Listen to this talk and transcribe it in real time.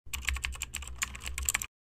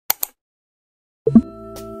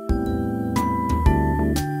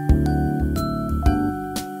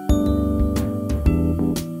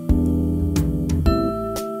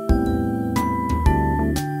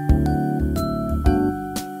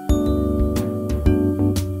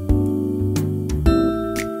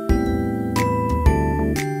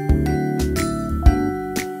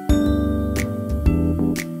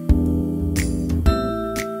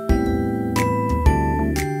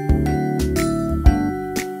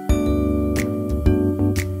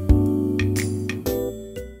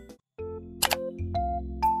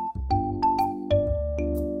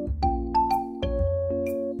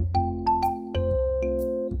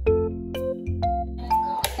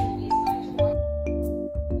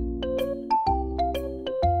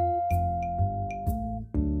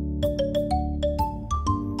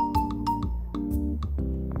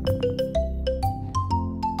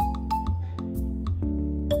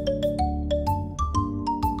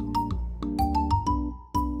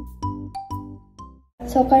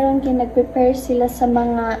So, karon nag-prepare sila sa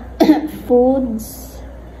mga foods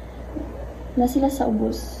na sila sa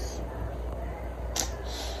ubos.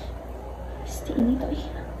 Basta init eh.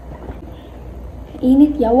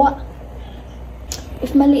 Init, yawa.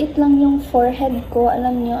 If maliit lang yung forehead ko,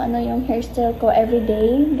 alam nyo ano yung hairstyle ko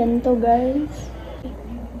everyday. Ganito, guys.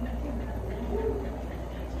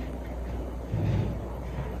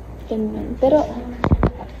 Ganyan. Pero,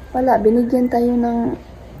 wala. Binigyan tayo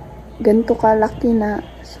ng ganito kalaki na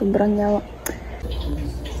sobrang yawa.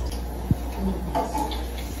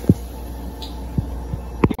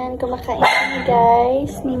 Ayan, kumakain kami,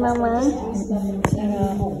 guys, ni Mama.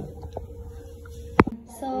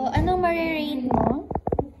 So, anong marirate mo?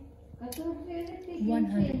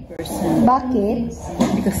 100%. Bakit?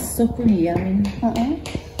 Because super yummy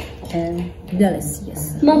and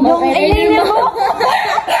delicious. Mama, yung eyeliner mo!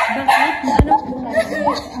 Bakit? Ano po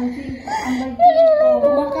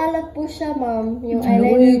Makalat po siya, ma'am. Yung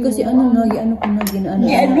eyeliner eyeliner kasi ano na, ano ko na ginano.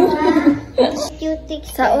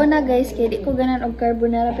 Sa una, guys, kaya di ko ganan og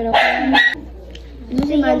carbonara, pero kung So,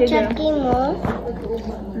 yung chucky mo,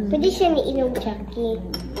 pwede siya ni inom chucky.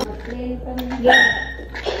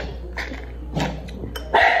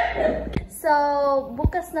 So,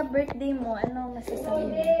 bukas na birthday mo, anong masasabi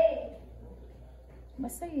mo?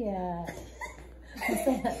 Masaya.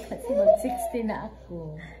 Masaya kasi mag-60 na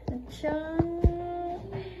ako. Lechon.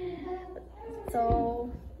 So,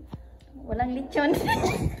 walang lechon.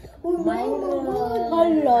 Mayroon.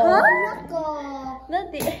 Hala. Ako.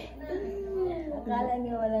 Dati. Akala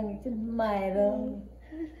niyo walang lechon. Mayroon.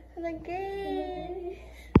 Lagi.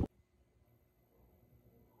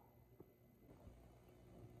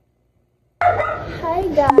 Hi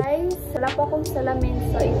guys! Wala po akong salamin.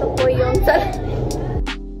 So, ito po yung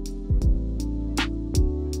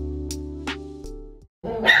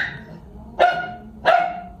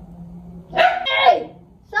Hey!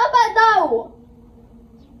 Saba daw!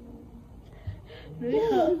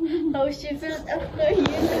 How she felt after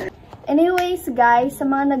you. Anyways guys, sa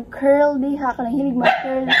mga nag-curl diha, kanang hilig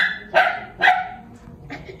mag-curl.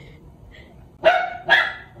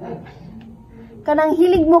 Kanang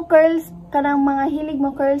hilig mo curls, kanang mga hilig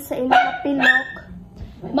mo curls sa ilang pilok.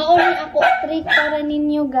 Mauni ako trick para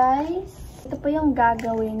ninyo guys. Ito po yung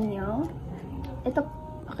gagawin nyo. Ito,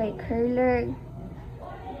 okay, curler.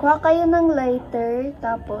 Kuha kayo ng lighter,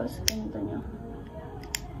 tapos ganito nyo.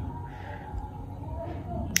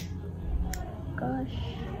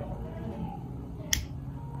 Gosh.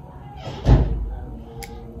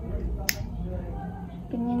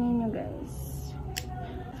 Ganyan nyo guys.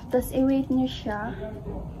 Tapos i-wait nyo siya.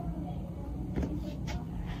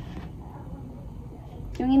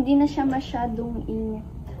 Yung hindi na siya masyadong init.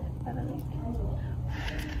 Para like.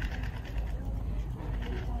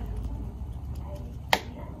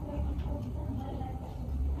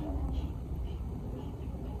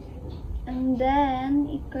 And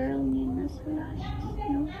then, i-curl nyo na sa lashes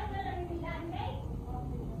nyo.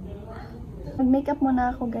 Mag-makeup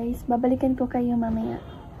muna ako guys. Babalikan ko kayo mamaya.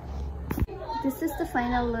 This is the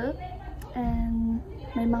final look. And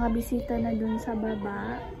may mga bisita na dun sa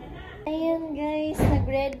baba. Ayan guys,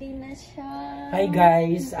 nag-ready na siya. Hi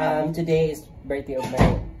guys, today is birthday of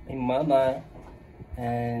my mama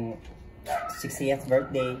and 60th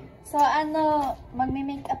birthday. So ano,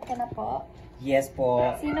 magme-makeup ka na po? Yes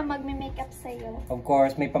po. Sino magme-makeup sa'yo? Of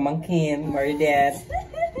course, may pamangkin, Maridet.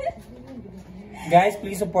 Guys,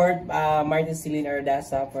 please support Martin Celine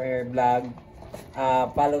Ardasa for her vlog.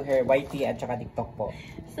 Follow her YT at saka TikTok po.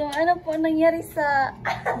 So ano po nangyari sa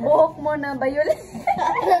buhok mo na violet?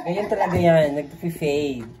 Ganyan talaga yan,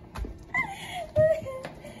 nag-fade.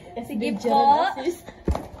 Sige po.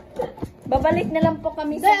 Babalik na lang po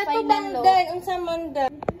kami sa final look. Unsa man da?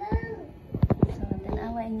 So,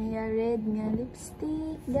 tanawa niya red nga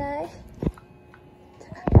lipstick, guys.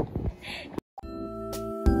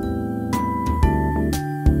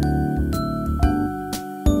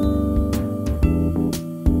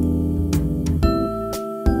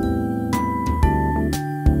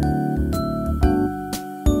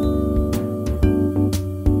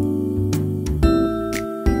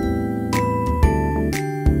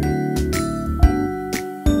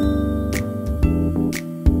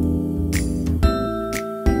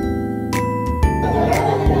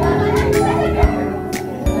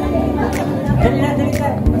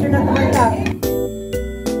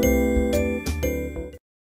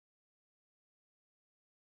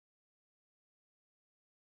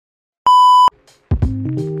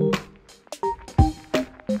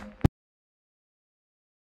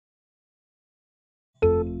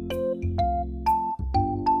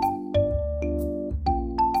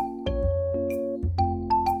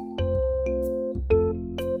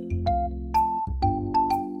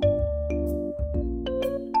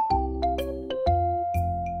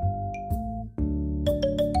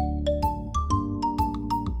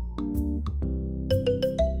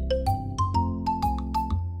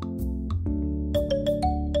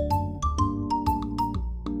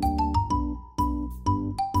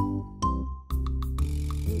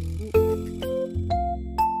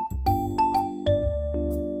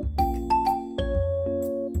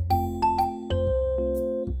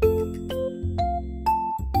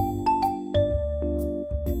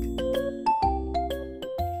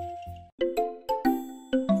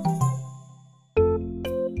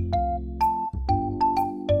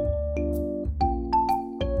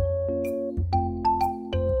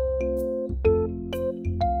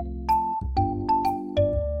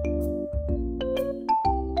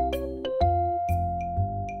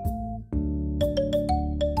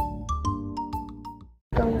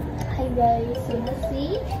 guys. So,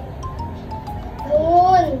 see?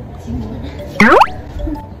 Moon.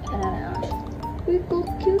 Uy, so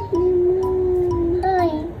cute ni Moon. Hi.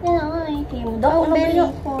 Hi. Team. Dako na bili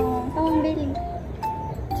ko. Ang bili.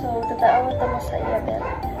 So, tataawat mo sa iya, Bel.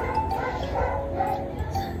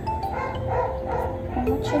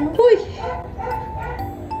 Ano siya? Uy!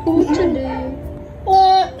 Pucha na yun.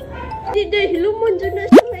 Di dahil lumon dyan na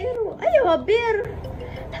siya mayroon. Ay, habir!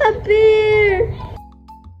 Habir!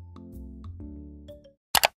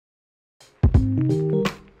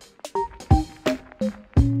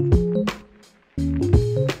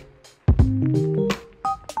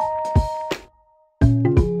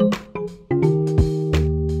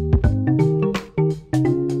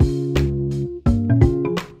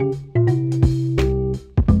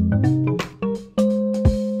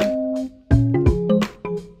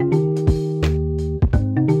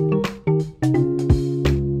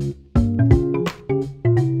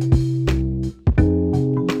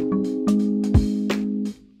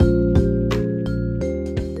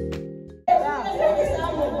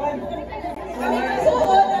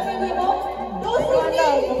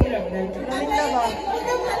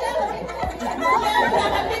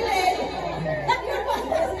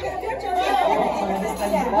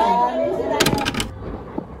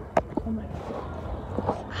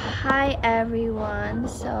 Hi everyone!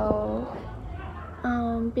 So,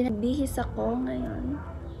 pinagbihis ako ngayon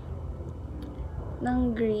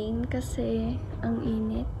ng green kasi ang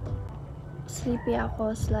init. Sleepy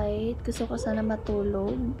ako slight. Gusto ko sana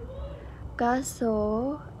matulog.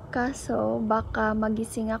 Kaso baka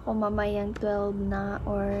magising ako mamayang 12 na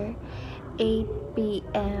or 8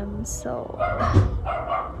 p.m. So,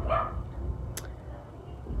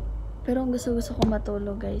 pero gusto ko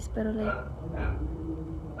matulog guys. Pero like,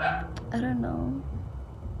 I don't know.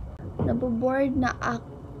 Naboboard na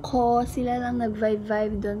ako. Sila lang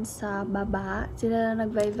nag-vibe dun sa baba. Kasi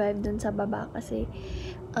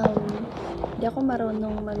di ako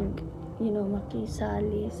marunong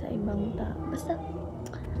makisali sa ibang tao. Basta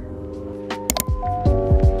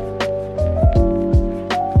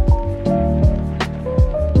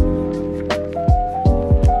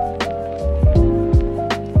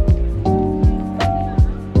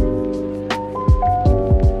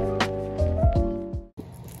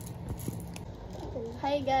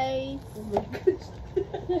hi guys!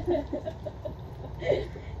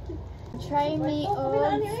 Try me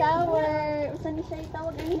on sour. Usan ni siya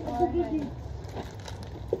itawag ani?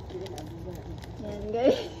 Yan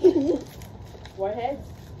guys. Warhead?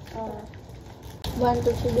 1, 2,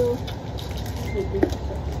 3.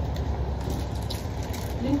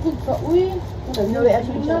 Lingkod ka, uy. Nawi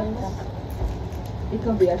aso siya.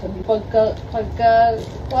 Ikaw biya sabi. Pagka,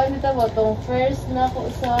 kuha nito mo, tong first na ako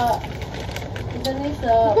sa, ito ni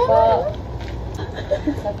sa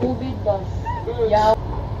COVID ba? Yaw.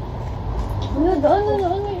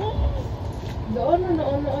 Doon na.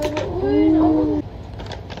 Uy, naon.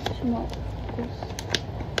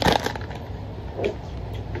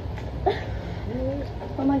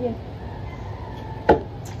 Pamagin.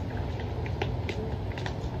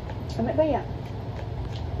 Amay ba ya?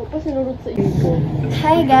 Tapos sinurot sa iyo.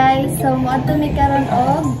 Hi guys! So, maadto mi karon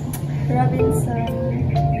og Robinson.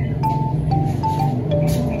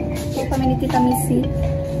 So, kami ni Tita Missy.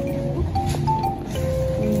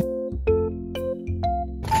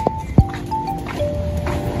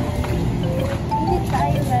 Init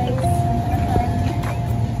tayo guys.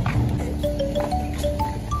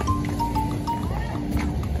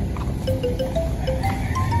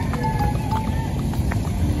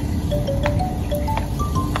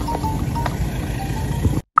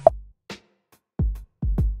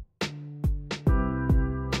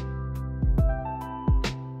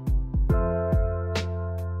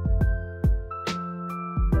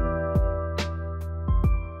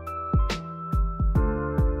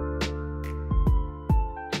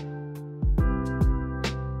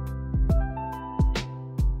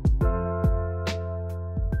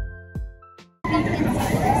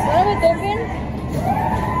 Ano ba, open?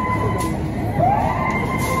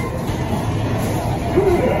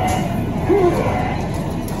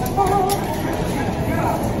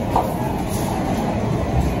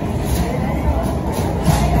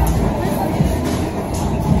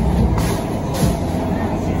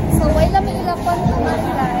 So, why lang may ilapon sa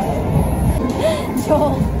manday?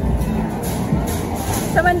 Joke.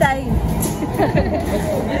 Sa manday?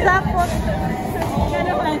 Isapot.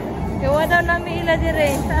 Ano man? Gawa daw namin ila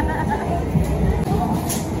dire.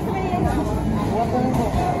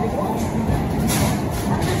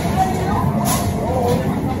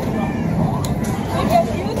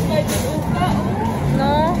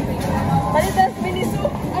 No? Palitas miniso.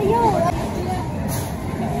 Ayaw.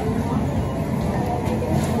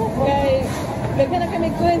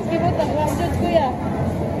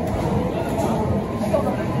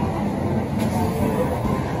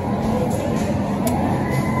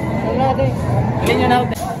 natin. Bilhin nyo na out.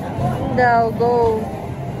 Daw, go.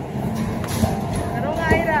 Ano nga,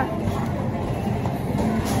 Ira?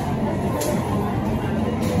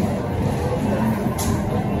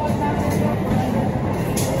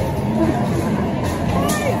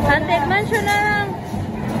 Haunted mansion na lang.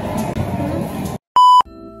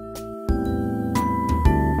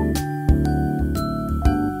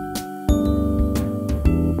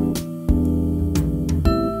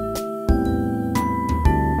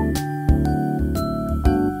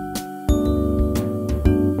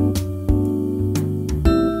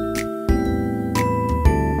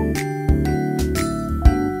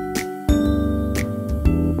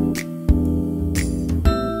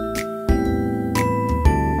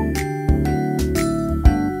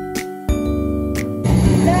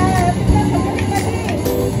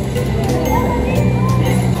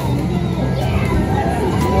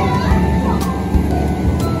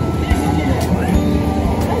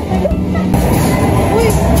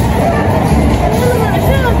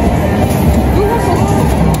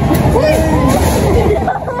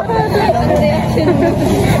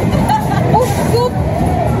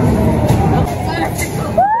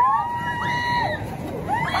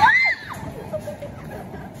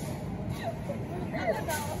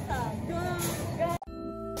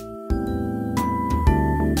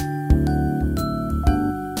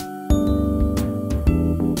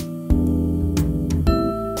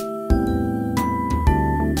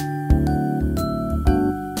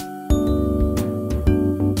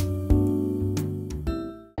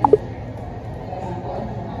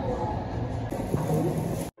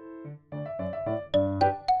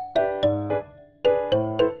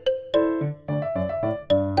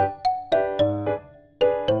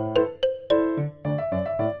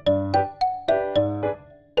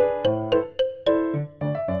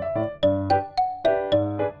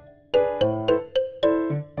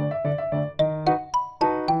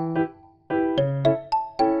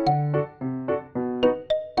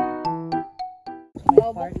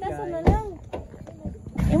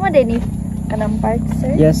 Imo din kanang park,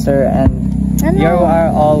 sir? Yes, sir. And Ano? you are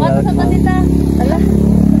all welcome. Ala.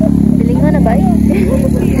 Biling na ba?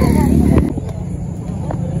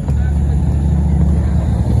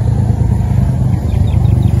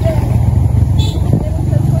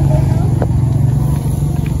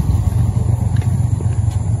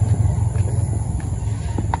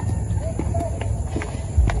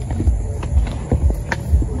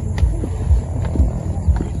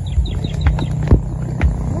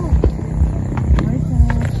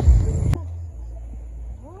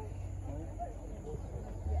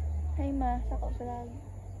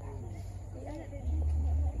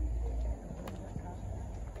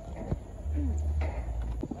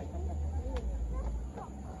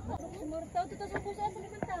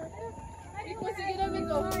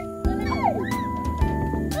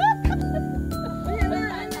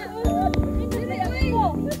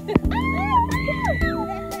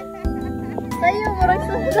 Sayo, murag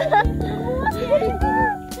sunda.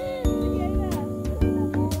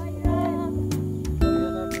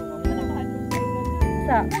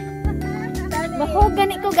 Sa. Bako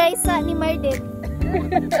gani ko guys sa ni Mardet.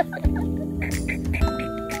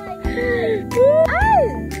 Ay!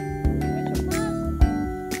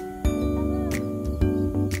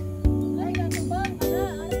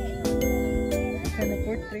 Sana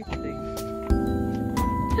portrait day.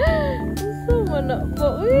 Asa man na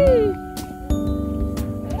ba? Uy!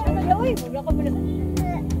 Uy! Wala ka pala.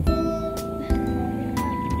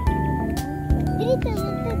 Dito,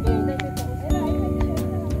 dito.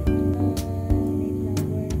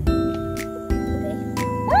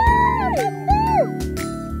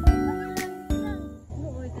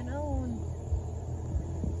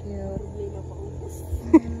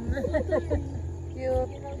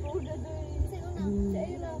 Cute.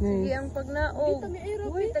 Sige ang pagnaog.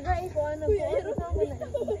 Uy, tagain ko ano po. Ano ka mo na?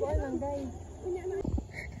 Ko anong day.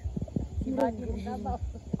 Si Badi ng tabaw.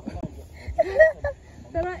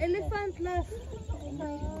 Tara, elephant last.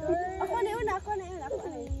 Ako na una.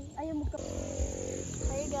 Ayaw mo ka.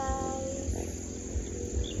 Hi guys.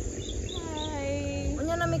 Hi.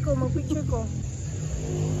 Unya na ko mag-picture ko.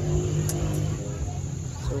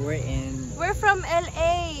 So We're from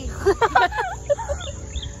LA.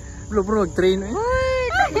 Bro, mag-train eh.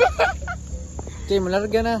 Okay,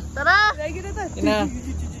 malarga na. Tara. Lagi na to. Ina.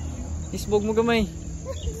 Isbog mo gamay.